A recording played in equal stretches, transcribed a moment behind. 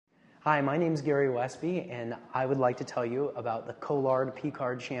Hi, my name is Gary Westby, and I would like to tell you about the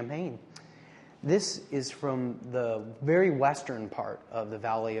Collard-Picard Champagne. This is from the very western part of the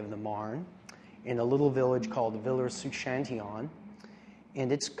Valley of the Marne in a little village called Villers-sous-Chantillon,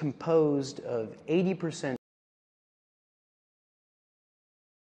 and it's composed of 80%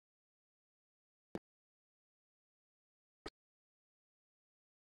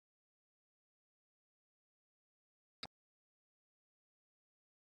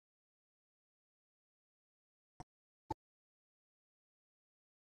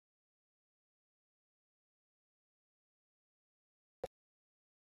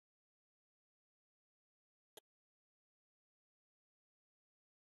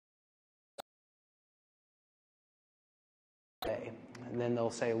 and then they'll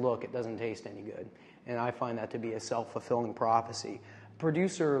say, look, it doesn't taste any good. And I find that to be a self-fulfilling prophecy. A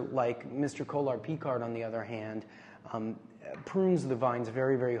producer like Mr. Collard-Picard, on the other hand, prunes the vines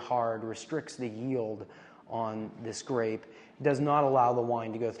very, very hard, restricts the yield on this grape, does not allow the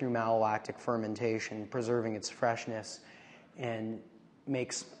wine to go through malolactic fermentation, preserving its freshness, and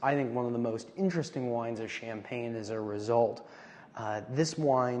makes, I think, one of the most interesting wines of Champagne as a result. This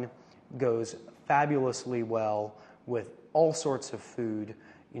wine goes fabulously well with all sorts of food.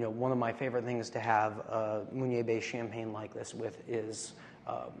 You know, one of my favorite things to have a Meunier-based champagne like this with is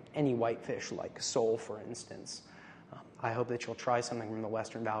any whitefish, like sole, for instance. I hope that you'll try something from the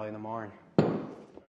Western Valley of the Marne.